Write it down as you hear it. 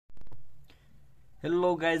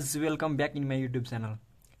Hello guys welcome back in my YouTube channel.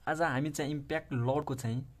 आज हामी चाहिँ इम्प्याक्ट लडको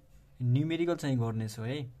चाहिँ न्युमेरिकल चाहिँ गर्नेछौँ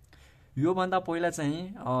है। योभन्दा पहिला चाहिँ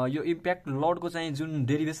यो इम्प्याक्ट लडको चाहिँ जुन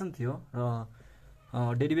डेरिभेसन थियो र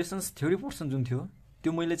डेरिभेसन्स थ्योरी पोर्सन जुन थियो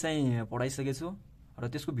त्यो मैले चाहिँ पढाइसकेको छु र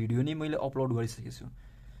त्यसको भिडियो नै मैले अपलोड गरिसकेको छु।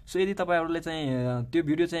 सो यदि तपाईँहरूले चाहिँ त्यो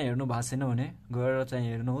भिडियो चाहिँ हेर्नु भएको छैन भने गएर चाहिँ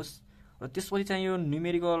हेर्नुहोस् र त्यसपछि चाहिँ यो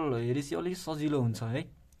न्युमेरिकल हेरेपछि अलिक सजिलो हुन्छ है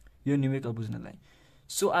यो न्युमेरिकल बुझ्नलाई।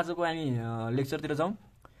 सो आजको हामी लेक्चरतिर जाउँ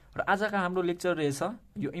र आजका हाम्रो लेक्चर रहेछ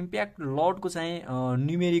यो इम्प्याक्ट लडको चाहिँ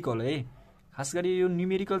न्युमेरिकल है। खास गरी यो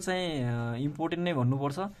न्युमेरिकल चाहिँ इम्पोर्टेन्ट नै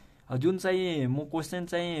भन्नुपर्छ। जुन चाहिँ म क्वेसन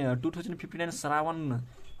चाहिँ 2059 श्रावण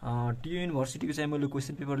टियु युनिभर्सिटीको चाहिँ मैले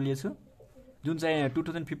क्वेसन पेपर लिएछु जुन चाहिँ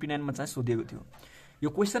 2059 मा चाहिँ सोधिएको थियो। यो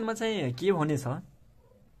क्वेसनमा चाहिँ के भनेछ,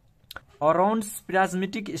 around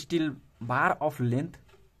prismatic still bar of length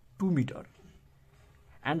 2 metre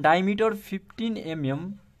and diameter 15 mm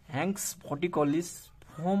hangs vertically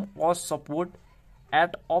from a support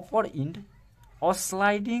at upper end. A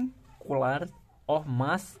sliding collar of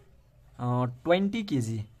mass 20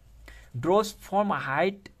 kg draws from a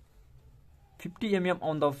height 50 mm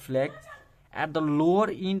on the flex at the lower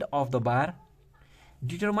end of the bar.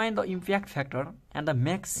 Determine the impact factor and the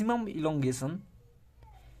maximum elongation,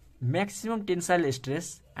 maximum tensile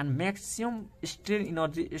stress and maximum strain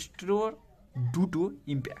energy stored due to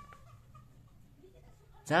impact।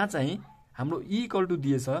 जहाँ चाहिँ हाम्रो E equal two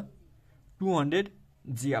दिएछ 200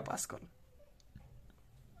 GPa।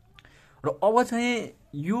 र अब चाहिँ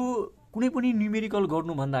यो कुनै पनि न्युमेरिकल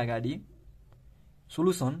गर्नुभन्दा अगाडि,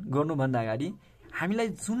 सोलुसन गर्नुभन्दा अगाडि हामीलाई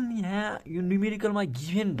जुन यहाँ यो न्युमेरिकलमा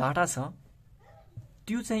गिभेन डाटा छ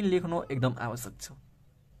त्यो चाहिँ लेख्नु एकदम आवश्यक छ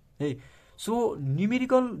है। सो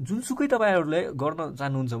न्युमेरिकल जुनसुकै तपाईहरुले गर्न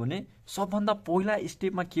चाहनुहुन्छ भने सबभन्दा पहिला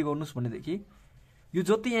स्टेपमा के गर्नुस् भनेदेखि यो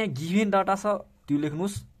जति यहाँ गिभेन डाटा छ त्यो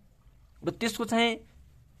लेख्नुस् र त्यसको चाहिँ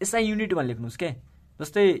एसआई युनिटमा लेख्नुस् के।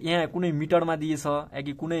 जस्तै यहाँ कुनै मिटरमा दिएछ या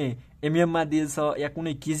कि कुनै एमएममा दिएछ या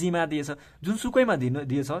कुनै केजीमा दिएछ, जुनसुकैमा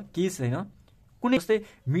दिएछ केही छैन। कुनै जस्तै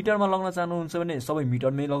मिटरमा लग्न चाहनुहुन्छ भने सबै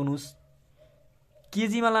मिटरमै लग्नुस्,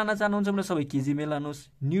 केजीमा लान चाहनुहुन्छ भने सबै केजीमै लानुस्,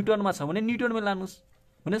 न्युटनमा छ भने न्युटनमै लानुस्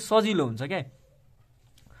भने सजिलो हुन्छ क्या।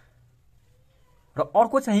 र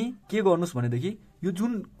अर्को चाहिँ के गर्नुस् भनेदेखि यो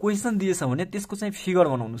जुन क्वेसन दिएछ भने त्यसको चाहिँ फिगर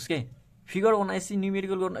बनाउनुस् के। फिगर बनाएपछि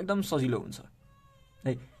न्युमेरिकल गर्न एकदम सजिलो हुन्छ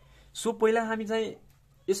है। सो पहिला हामी चाहिँ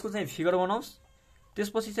यसको चाहिँ फिगर बनाउस्,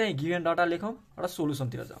 त्यसपछि चाहिँ गिभेन डाटा लेखौँ र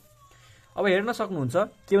सोलुसनतिर जाउँ। अब हेर्न सक्नुहुन्छ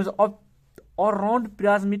के भन्छ, around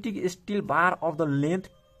prismatic still bar of the length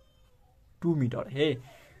 2 metre. हे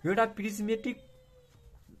एउटा प्रिज्मेटिक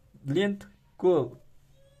लेन्थको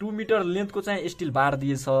 2 मिटर लेन्थको चाहिँ स्टिल बार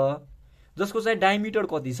दिएछ जसको चाहिँ डायमिटर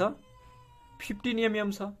कति छ 15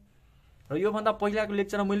 mm छ। र योभन्दा पहिलाको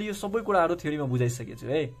लेक्चरमा मैले यो सबै कुराहरू थ्योरीमा बुझाइसकेको छु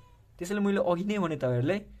है। त्यसैले मैले अघि नै भने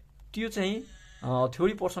तपाईहरुलाई त्यो चाहिँ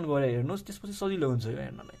थ्योरी पोर्सन गरेर हेर्नुस्, त्यसपछि सजिलो हुन्छ यो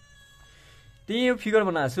हेर्नलाई। त्यही यो फिगर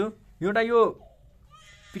बनाएको छु, एउटा यो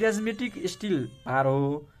प्रिज्मेटिक स्टिल बार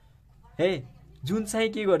हो है जुन चाहिँ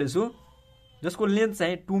के गरेछु, जसको लेन्थ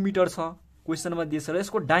चाहिँ 2 मिटर छ क्वेसनमा दिएछ र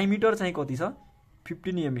यसको डायमिटर चाहिँ कति छ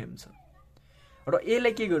 15 mm छ। र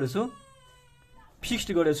यसलाई के गरेछु,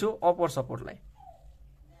 फिक्स्ड गरेछु अप्पर सपोर्टलाई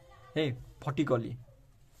है, भर्टिकली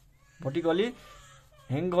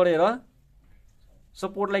ह्याङ गरेर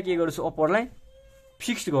सपोर्टलाई के गरेछु अप्परलाई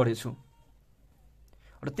फिक्स्ड गरेछु।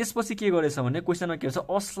 र त्यसपछि के गरेछ भने क्वेसनमा के छ,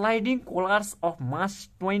 a sliding कोलार्स of mass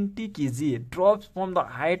 20 kg drops from the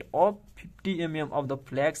height of 50 mm of the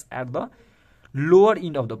flex at the lower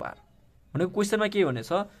end of the bar. भने क्वेसनमा के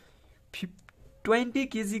भनेछ 20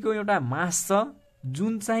 kg को एउटा मास छ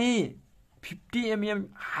जुन चाहिँ 50 mm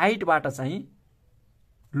हाइटबाट चाहिँ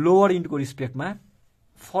लोअर इन्डको रिस्पेक्टमा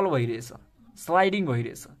फल भइरहेछ, स्लाइडिङ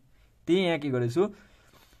भइरहेछ। त्यही यहाँ के गरेछु,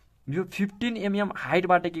 यो 15 mm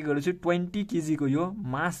हाइटबाट के गरेछु 20 kg को यो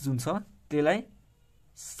मास जुन छ त्यसलाई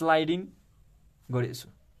स्लाइडिङ गरेछु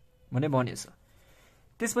भने भनेछ।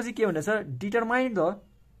 त्यसपछि के भनेछ, determine the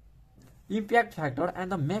impact factor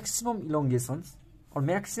and the maximum elongations or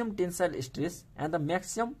maximum tensile stress and the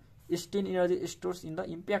maximum strain energy stores in the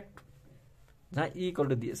impact, जहाँ E इक्वल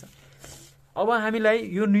टू दिएछ। अब हामीलाई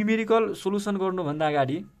यो न्युमेरिकल सोलुसन गर्नुभन्दा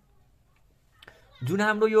अगाडि जुन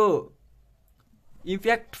हाम्रो यो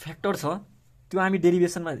इम्प्याक्ट फ्याक्टर छ त्यो हामी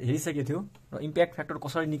डेरिभेसनमा हेरिसकेको थियो र इम्प्याक्ट फ्याक्टर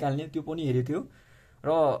कसरी निकाल्ने त्यो पनि हेरेको थियो। र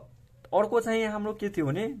अर्को चाहिँ हाम्रो के थियो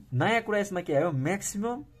भने नयाँ कुरा यसमा के आयो,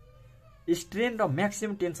 म्याक्सिमम स्ट्रेन र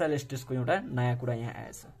म्याक्सिमम टेन्साइल स्ट्रेसको एउटा नयाँ कुरा यहाँ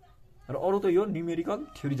आएछ। र अरू त यो न्युमेरिकल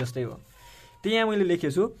थ्योरी जस्तै हो। त्यही यहाँ मैले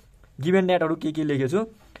लेखेको छु गिभेन डाटाहरू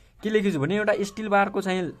के लेखेछु भने एउटा स्टिल बारको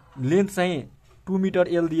चाहिँ लेन्थ चाहिँ 2 मिटर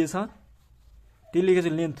एल दिएछ, त्यही लेखेछु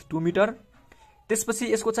लेन्थ 2 मिटर।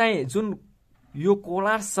 त्यसपछि यसको चाहिँ जुन यो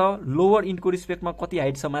कोलार्स छ लोवर इन्डको रिस्पेक्टमा कति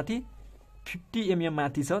हाइट छ माथि 50 mm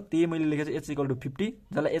माथि छ, त्यही मैले लेखेको छु h = 50,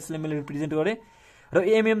 जसलाई h ले मैले रिप्रेजेन्ट गरेँ र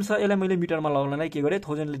mm छ, यसलाई मैले मिटरमा लगाउनलाई के गरेँ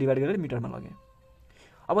 1000 ले डिभाइड गरेर मिटरमा लगेँ।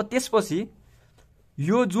 अब त्यसपछि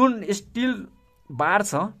यो जुन स्टिल बार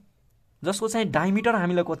छ जसको चाहिँ डायमिटर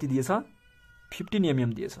हामीलाई कति दिएछ 15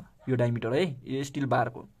 mm दिएछ, यो डायमिटर है यो स्टिल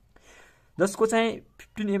बारको जसको चाहिँ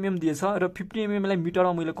 15 mm दिएछ र 15 mm लाई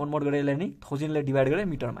मिटरमा मैले कन्भर्ट गरेर यसलाई नि 1000 ले डिभाइड गरेर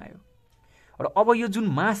मिटरमा आयो। र अब यो जुन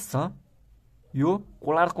मास छ यो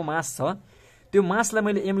कोलारको मास छ त्यो मासलाई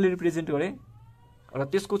मैले m ले रिप्रेजेन्ट गरेँ र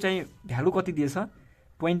त्यसको चाहिँ भ्यालु कति दिएछ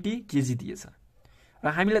 20 kg दिएछ। र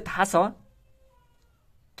हामीलाई थाहा छ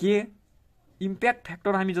के इम्प्याक्ट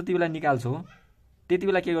फ्याक्टर हामी जति बेला निकाल्छौँ त्यति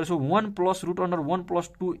बेला के गर्छौँ 1 + √1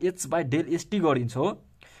 + 2h/del(st) गरिन्छौँ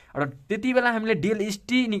र त्यति बेला हामीले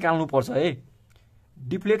del(st) निकाल्नु पर्छ है,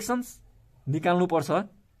 डिफ्लेक्सन्स निकाल्नु पर्छ,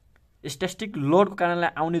 स्ट्याटिक लोडको कारणले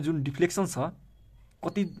आउने जुन डिफ्लेक्सन छ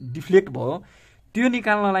कति डिफ्लेक्ट भयो त्यो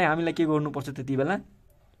निकाल्नलाई हामीलाई के गर्नुपर्छ त्यति बेला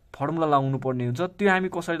फर्मुला लगाउनु पर्ने हुन्छ। त्यो हामी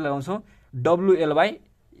कसरी लगाउँछौँ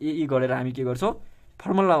WL/AE गरेर हामी के गर्छौँ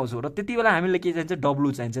फर्मुला लगाउँछौँ र त्यति बेला हामीले के चाहिन्छ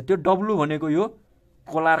W चाहिन्छ। त्यो W भनेको यो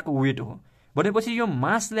कोलारको वेट हो भनेपछि यो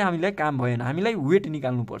मासले हामीलाई काम भएन, हामीलाई वेट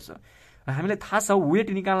निकाल्नुपर्छ। र हामीलाई थाहा छ वेट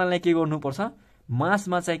निकाल्नलाई के गर्नुपर्छ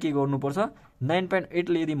मासमा चाहिँ के गर्नुपर्छ 9.8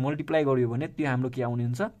 ले यदि मल्टिप्लाई गरियो भने त्यो हाम्रो के आउने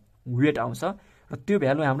हुन्छ वेट आउँछ र त्यो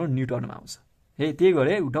भ्यालु हाम्रो न्युटनमा आउँछ है। त्यही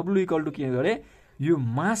गरे W = के गरे यो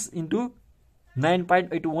मास इन्टु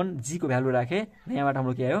 9.81 g को भ्यालु राखे, यहाँबाट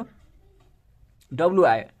हाम्रो के आयो W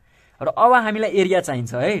आयो। र अब हामीलाई एरिया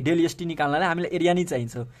चाहिन्छ है, del(st) निकाल्नलाई हामीलाई एरिया नै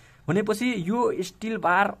चाहिन्छ भनेपछि यो स्टिल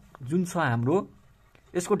बार जुन छ हाम्रो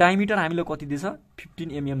यसको डायमिटर हामीले कति दिएछ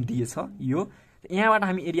 15 mm दिएछ यो। यहाँबाट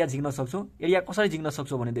हामी एरिया झिक्न सक्छौँ। एरिया कसरी झिक्न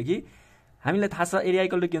सक्छौँ भनेदेखि हामीलाई थाहा छ एरिया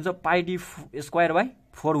इक्वल टु के हुन्छ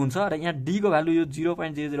πd²/4 हुन्छ र यहाँ d को भ्यालु यो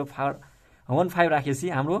 0.0015 राखेपछि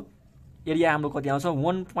हाम्रो एरिया हाम्रो कति आउँछ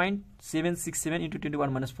 1.767 ×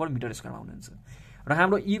 10⁻⁴ मिटर स्क्वायरमा आउनुहुन्छ। र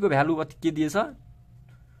हाम्रो e को भ्यालु कति के दिएछ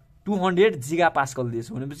 200 GPa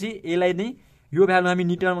दिएछ भनेपछि यसलाई नै यो भ्यालु हामी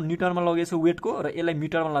न्युटनमा लगेछौँ वेटको र यसलाई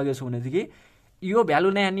मिटरमा लगेछौँ भनेदेखि यो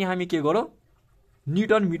भ्यालु नै हामी के गरौँ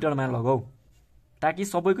न्युटन मिटरमा लगाऊ ताकि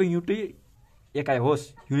सबैको युनिटै एकाइ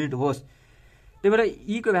होस् युनिट होस्। त्यही भएर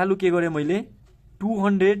e को भ्यालु के गरेँ मैले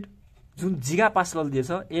 200 जुन GPa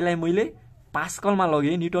दिएछ यसलाई मैले पास्कलमा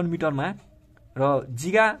लगेँ न्युटन मिटरमा र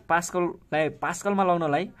GPaलाई पास्कलमा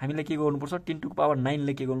लगाउनलाई हामीले के गर्नुपर्छ 10⁹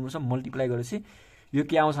 ले के गर्नुपर्छ मल्टिप्लाई गरेपछि यो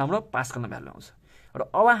के आउँछ हाम्रो पास्कलमा भ्यालु आउँछ। र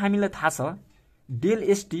अब हामीलाई थाहा छ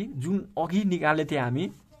del(st) जुन अघि निकालेको थिए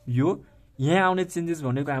हामी यो यहाँ आउने चेन्जेस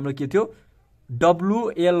भनेको हाम्रो के थियो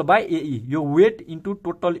WL/AE यो वेट इन्टु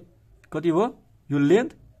टोटल कति हो यो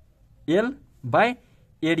लेन्थ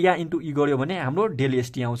L/एरिया इन्टु E गर्यो भने हाम्रो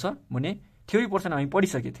del(st) आउँछ भने थ्योरी पर्सन हामी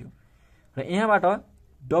पढिसकेको थियो। र यहाँबाट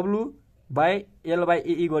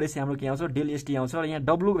W/L/AE गरेपछि हाम्रो के आउँछ del(st) आउँछ र यहाँ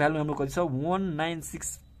W को भ्यालु हाम्रो कति छ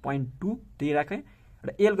 196.2 त्यही राखे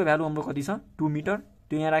र L को भ्यालु हाम्रो कति छ 2 मिटर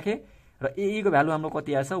त्यो यहाँ राखे र AE को भ्यालु हाम्रो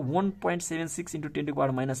कति आएछ 1.76 ×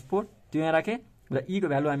 10⁻⁴ त्यो यहाँ राखे र E को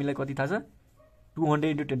भ्यालु हामीलाई कति थाहा छ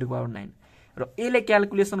 200 × 10⁻9 र यसले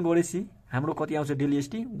क्याल्कुलेसन गरेपछि हाम्रो कति आउँछ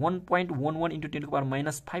del(st) 1.11 ×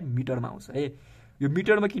 10⁻⁵ मिटरमा आउँछ है। यो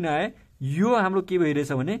मिटरमा किन आयो यो हाम्रो के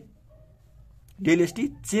भइरहेछ भने del(st)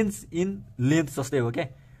 चेन्ज इन लेन्थ जस्तै हो क्या।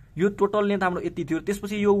 यो टोटल लेन्थ हाम्रो यति थियो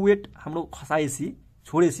त्यसपछि यो वेट हाम्रो खसाएपछि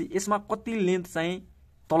छोडेपछि यसमा कति लेन्थ चाहिँ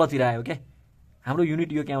तलतिर आयो क्या हाम्रो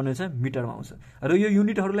युनिट यो के आउने छ मिटरमा आउँछ र यो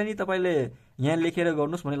युनिटहरूलाई नि तपाईले यहाँ लेखेर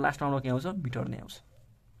गर्नुस् भने लास्टमा हाम्रो के आउँछ मिटर नै आउँछ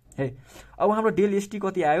है। अब हाम्रो del(st)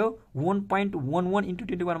 कति आयो 1.11 ×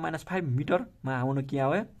 10⁻⁵ मिटरमा आउन के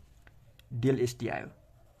आयो del(st) आयो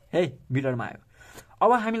है मिटरमा आयो।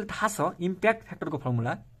 अब हामीलाई थाहा छ impact फ्याक्टरको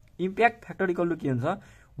formula impact factor equal to के हुन्छ 1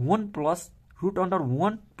 +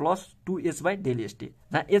 √1 + 2h/del(st)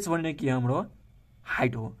 जहाँ h भनेको के हाम्रो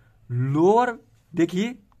हाइट हो लोवरदेखि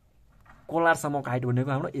कोलारसम्मको हाइट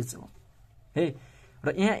भनेको हाम्रो h हो है।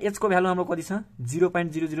 र यहाँ h को भ्यालु हाम्रो कति छ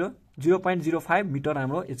 0.05 मिटर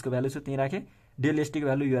हाम्रो h को भ्यालु छ त्यही राखे del(st) को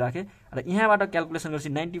भ्यालु यो राखे र यहाँबाट क्याल्कुलेसन गरेपछि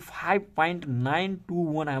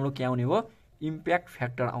 95.921 हाम्रो के आउने हो इम्प्याक्ट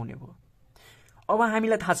फ्याक्टर आउने हो। अब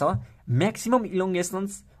हामीलाई थाहा छ म्याक्सिमम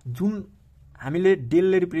इलोङ्गेसन्स जुन हामीले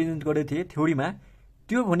डेलले रिप्रेजेन्ट गरेको थिए थ्योरीमा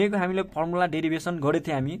त्यो भनेको हामीले फर्मुला डेरिभेसन गरेको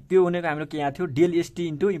थिए हामी त्यो भनेको हाम्रो के यहाँ थियो del(st)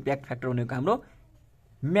 इन्टु इम्प्याक्ट फ्याक्टर भनेको हाम्रो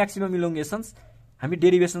म्याक्सिमम इलोङ्गेसन्स हामी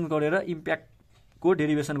डेरिभेसन गरेर इम्प्याक्टको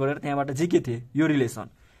डेरिभेसन गरेर त्यहाँबाट झिके थिए यो रिलेसन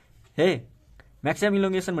है। म्याक्सिमम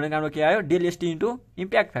इलोङ्गेसन भनेको हाम्रो के आयो del(st) इन्टु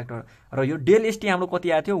इम्प्याक्ट फ्याक्टर र यो del(st) हाम्रो कति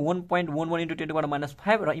आएको थियो 1.11 ×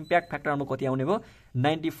 10⁻⁵ र इम्प्याक्ट फ्याक्टर हाम्रो कति आउने भयो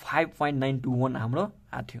 95.921 हाम्रो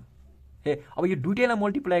आएको थियो हे अब यो दुईटैलाई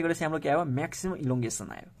मल्टिप्लाई गरेपछि हाम्रो के आयो म्याक्सिमम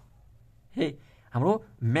इलोङ्गेसन आयो हे हाम्रो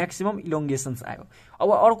म्याक्सिमम इलोङ्गेसन्स आयो।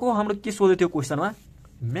 अब अर्को हाम्रो के सोधेको थियो क्वेसनमा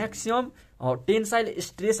म्याक्सिमम टेन्साइल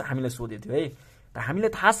स्ट्रेस हामीलाई सोधेको थियो है। त हामीलाई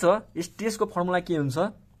थाहा छ स्ट्रेसको फर्मुला के हुन्छ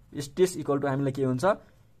स्ट्रेस इक्वल टु हामीलाई के हुन्छ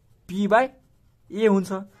P/A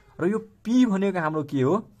हुन्छ र यो P भनेको हाम्रो के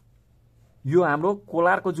हो यो हाम्रो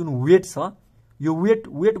कोलारको जुन वेट छ यो वेट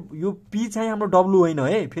यो P चाहिँ हाम्रो W होइन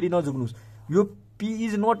है फेरि नझुक्नुस् यो P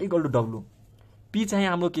is not equal to W P चाहिँ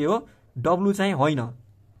हाम्रो के हो W चाहिँ होइन।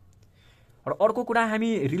 र अर्को कुरा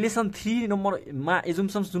हामी रिलेसन 3 नम्बरमा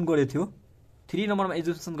एजुम्सन्स जुन गरेको थियो 3 नम्बरमा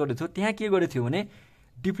एजुम्सन गरेको थियो त्यहाँ के गरेको थियो भने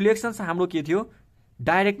डिफ्लेक्सन्स हाम्रो के थियो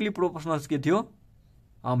डाइरेक्टली प्रोपोर्सनल के थियो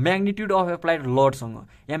म्याग्निट्युड अफ एप्लाइड लोडसँग।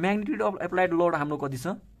 यहाँ म्याग्निट्युड अफ एप्लाइड लोड हाम्रो कति छ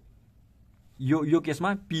यो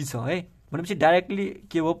केसमा P छ है भनेपछि डाइरेक्टली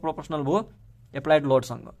के हो प्रोपोर्सनल भयो एप्लाइड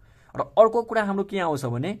लोडसँग। र अर्को कुरा हाम्रो के आउँछ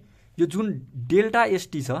भने यो जुन डेल्टा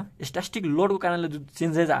एसटी छ स्ट्याटिक लोडको कारणले जुन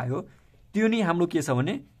चेन्जेस आयो त्यो नि हाम्रो के छ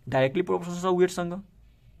भने डाइरेक्टली प्रोपोर्सनल छ वेटसँग।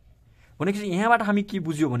 भनेपछि यहाँबाट हामी के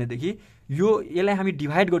बुझ्यो भनेदेखि यसलाई हामी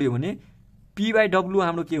डिभाइड गर्यो भने P/W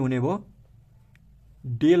हाम्रो के हुने भयो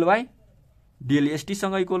डेल एसटी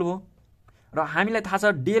सँग इक्वल भयो। र हामीलाई थाहा छ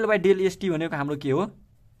डेल एसटी भनेको हाम्रो के हो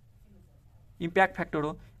इम्प्याक्ट फ्याक्टर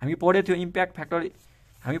हो। हामी पढेको थियो इम्प्याक्ट फ्याक्टर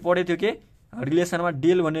हामी पढेको थियो के रिलेसनमा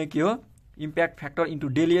डेल भनेको के हो impact factor into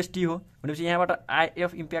del ST हो भनेपछि यहाँबाट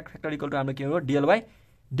IF impact factor equal to हाम्रो के हो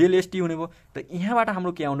डेल एसटी हुने भयो। त यहाँबाट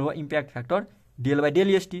हाम्रो के आउनु भयो इम्प्याक्ट फ्याक्टर डेल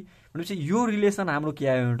एसटी भनेपछि यो रिलेसन हाम्रो के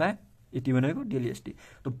आयो एउटा यति भनेको डेल एसटी।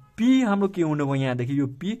 त P हाम्रो के हुने भयो यहाँदेखि यो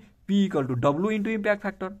P equal to W into impact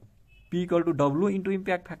factor P equal to W into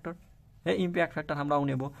impact factor है इम्प्याक्ट फ्याक्टर हाम्रो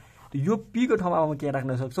आउने भयो। त यो P को ठाउँमा अब के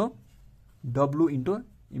राख्न सक्छौँ W into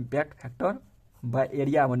impact factor by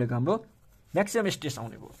area भनेको हाम्रो म्याक्सिमम स्ट्रेस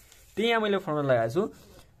आउने भयो। त्यहाँ मैले फर्मुला लगाएको छु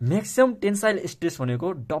म्याक्सिमम टेन्साइल स्ट्रेस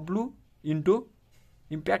भनेको W into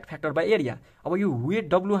impact factor by area. अब यो वेट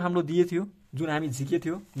W हाम्रो दिए थियो जुन हामी झिके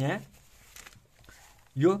थियो यहाँ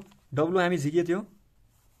यो W हामी झिके थियो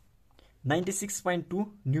 96.2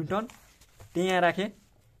 न्युटन त्यहाँ राखेँ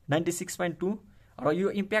 96.2 र यो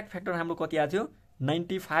इम्प्याक्ट फ्याक्टर हाम्रो कति आएको थियो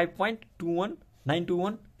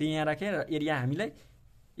 95.21921 त्यहाँ राखेँ र एरिया हामीलाई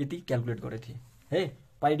यति क्यालकुलेट गरेको थिएँ है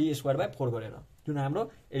πd²/4 गरेर जुन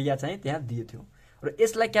हाम्रो एरिया चाहिँ त्यहाँ दिएको थियो। र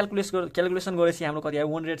यसलाई क्यालकुलेसन गरेपछि हाम्रो कति आयो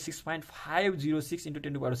 106.506 इन्टु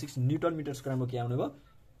 10⁻6 न्युटन मिटर स्क्वायर हाम्रो के आउने भयो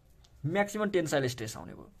म्याक्सिमम टेन्साइल स्ट्रेस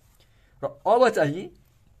आउने भयो। र अब चाहिँ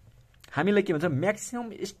हामीलाई के भन्छ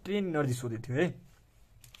म्याक्सिमम स्ट्रेन इनर्जी सोधेको थियो है।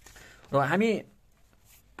 र हामी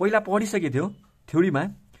पहिला पढिसकेको थियो थ्योरीमा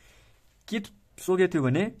के सोधेको थियो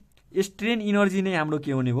भने स्ट्रेन इनर्जी नै हाम्रो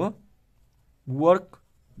के हुने भयो वर्क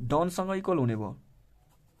डनसँग इक्वल हुने भयो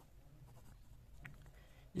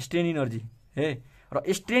स्ट्रेन इनर्जी है। र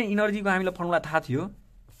स्ट्रेन इनर्जीको हामीलाई फर्मुला थाहा थियो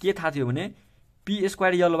के थाहा थियो भने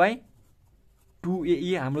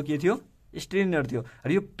P²L/2AE हाम्रो के थियो स्ट्रेन इनर्जी थियो।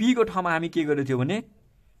 र यो P को ठाउँमा हामी के गरेको थियो भने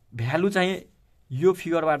भ्यालु चाहिँ यो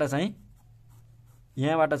फिगरबाट चाहिँ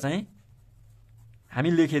यहाँबाट चाहिँ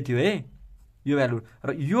हामी लेखेको थियो है यो भ्यालु।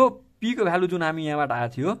 र यो P को भ्यालु जुन हामी यहाँबाट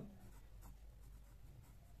आएको थियो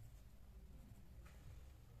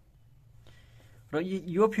र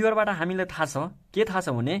यो फिगरबाट हामीलाई थाहा छ के थाहा छ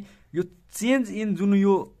भने यो चेन्ज इन जुन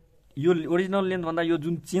यो ओरिजिनल लेन्थ भन्दा यो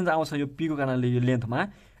जुन चेन्ज आउँछ यो P को कारणले यो लेन्थमा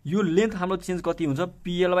यो लेन्थ हाम्रो चेन्ज कति हुन्छ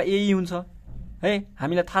PL/AE हुन्छ है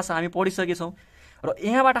हामीलाई थाहा छ हामी पढिसकेछौँ। र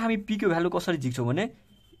यहाँबाट हामी P को भ्यालु कसरी झिक्छौँ भने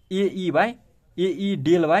AE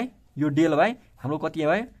डेल बाई यो डेल बाई हाम्रो कति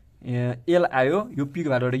आयो L आयो यो P को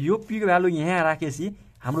भ्यालु। र यो P को भ्यालु यहाँ राखेपछि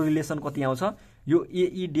हाम्रो रिलेसन कति आउँछ यो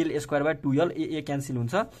AE डेल²/2L AA क्यान्सल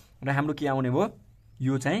हुन्छ र हाम्रो के आउने भयो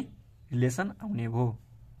यो चाहिँ रिलेसन आउने भयो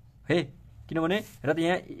है किनभने र त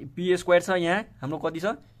यहाँ P² छ यहाँ हाम्रो कति छ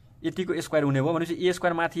यतिको स्क्वायर हुने भयो भनेपछि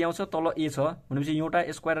A² माथि आउँछ तल A छ भनेपछि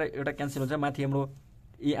एउटा स्क्वायर र एउटा क्यान्सल हुन्छ माथि हाम्रो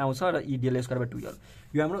A आउँछ र E डेल²/2L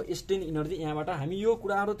यो हाम्रो स्ट्रेन इनर्जी यहाँबाट हामी यो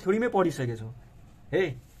कुराहरू थ्योरीमै पढिसकेछौँ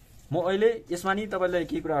है। म अहिले यसमा नि तपाईँलाई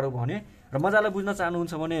केही कुराहरू भने र मजालाई बुझ्न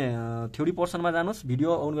चाहनुहुन्छ भने थ्योरी पोर्सनमा जानुहोस्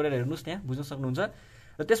भिडियो अन गरेर हेर्नुहोस् त्यहाँ बुझ्न सक्नुहुन्छ।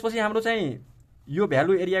 र त्यसपछि हाम्रो चाहिँ यो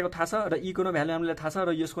भ्यालु एरियाको थाहा छ र E को भ्यालु हामीलाई थाहा छ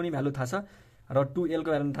र यसको नि भ्यालु थाहा छ र 2L को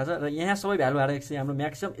भ्यालु थाहा छ र यहाँ सबै भ्यालु हालेपछि हाम्रो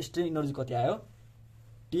म्याक्सिमम स्ट्रेन इनर्जी कति आयो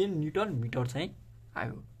 10 न्युटन मिटर चाहिँ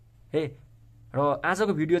आयो है। र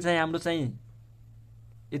आजको भिडियो चाहिँ हाम्रो चाहिँ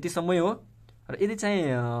यतिसम्मै हो। र यदि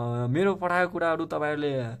चाहिँ मेरो पढाएको कुराहरू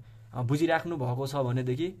तपाईँहरूले बुझिराख्नु भएको छ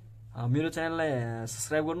भनेदेखि मेरो च्यानललाई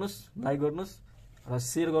सब्सक्राइब गर्नुहोस् लाइक गर्नुहोस् र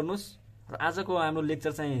सेयर गर्नुहोस्। र आजको हाम्रो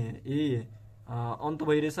लेक्चर चाहिँ यही अन्त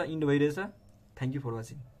भइरहेछ इन्ड भइरहेछ। Thank you for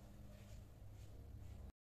watching.